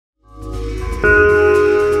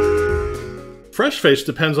Fresh face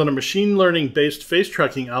depends on a machine learning-based face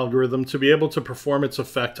tracking algorithm to be able to perform its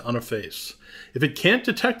effect on a face. If it can't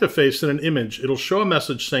detect a face in an image, it'll show a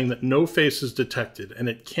message saying that no face is detected and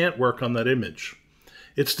it can't work on that image.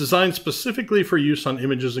 It's designed specifically for use on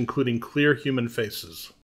images including clear human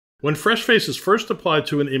faces. When fresh face is first applied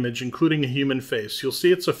to an image including a human face, you'll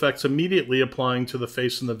see its effects immediately applying to the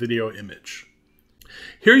face in the video image.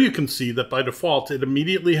 Here you can see that by default it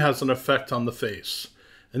immediately has an effect on the face.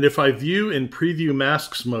 And if I view in Preview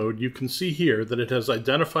Masks mode, you can see here that it has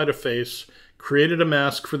identified a face, created a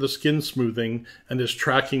mask for the skin smoothing, and is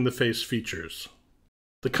tracking the face features.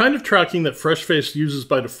 The kind of tracking that FreshFace uses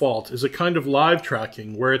by default is a kind of live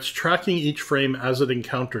tracking where it's tracking each frame as it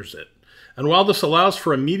encounters it. And while this allows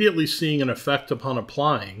for immediately seeing an effect upon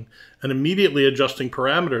applying, and immediately adjusting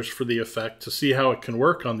parameters for the effect to see how it can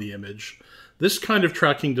work on the image, this kind of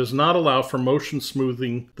tracking does not allow for motion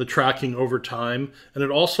smoothing the tracking over time, and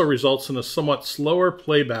it also results in a somewhat slower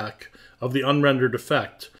playback of the unrendered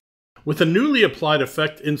effect. With a newly applied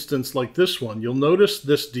effect instance like this one, you'll notice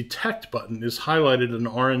this Detect button is highlighted in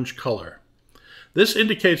orange color. This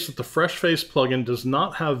indicates that the FreshFace plugin does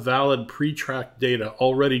not have valid pre-tracked data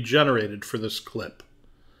already generated for this clip.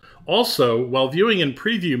 Also, while viewing in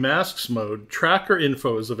Preview Masks mode, tracker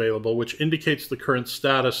info is available, which indicates the current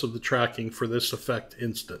status of the tracking for this effect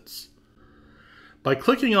instance. By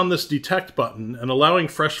clicking on this Detect button and allowing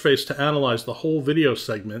FreshFace to analyze the whole video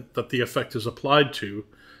segment that the effect is applied to,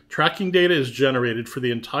 tracking data is generated for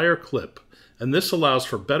the entire clip, and this allows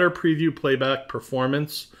for better preview playback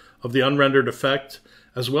performance of the unrendered effect,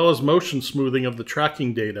 as well as motion smoothing of the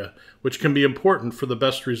tracking data, which can be important for the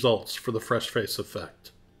best results for the FreshFace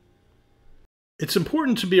effect. It's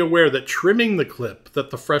important to be aware that trimming the clip that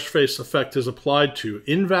the FreshFace effect is applied to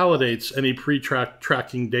invalidates any pre-tracked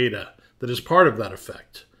tracking data that is part of that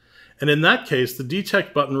effect. And in that case, the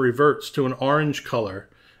Detect button reverts to an orange color,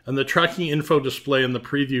 and the tracking info display in the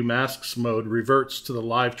Preview Masks mode reverts to the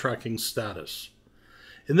live tracking status.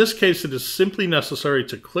 In this case, it is simply necessary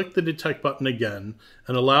to click the Detect button again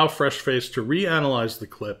and allow FreshFace to reanalyze the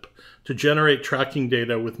clip to generate tracking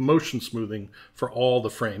data with motion smoothing for all the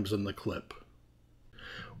frames in the clip.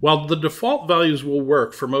 While the default values will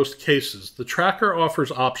work for most cases, the tracker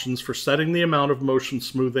offers options for setting the amount of motion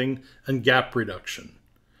smoothing and gap reduction.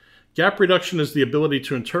 Gap reduction is the ability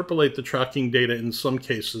to interpolate the tracking data in some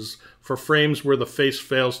cases for frames where the face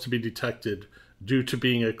fails to be detected due to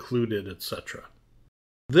being occluded, etc.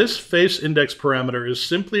 This face index parameter is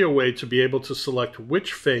simply a way to be able to select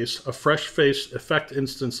which face a FreshFace effect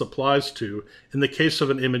instance applies to in the case of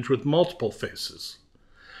an image with multiple faces.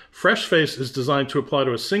 FreshFace is designed to apply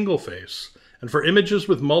to a single face, and for images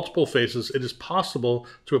with multiple faces, it is possible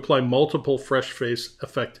to apply multiple FreshFace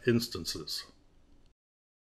effect instances.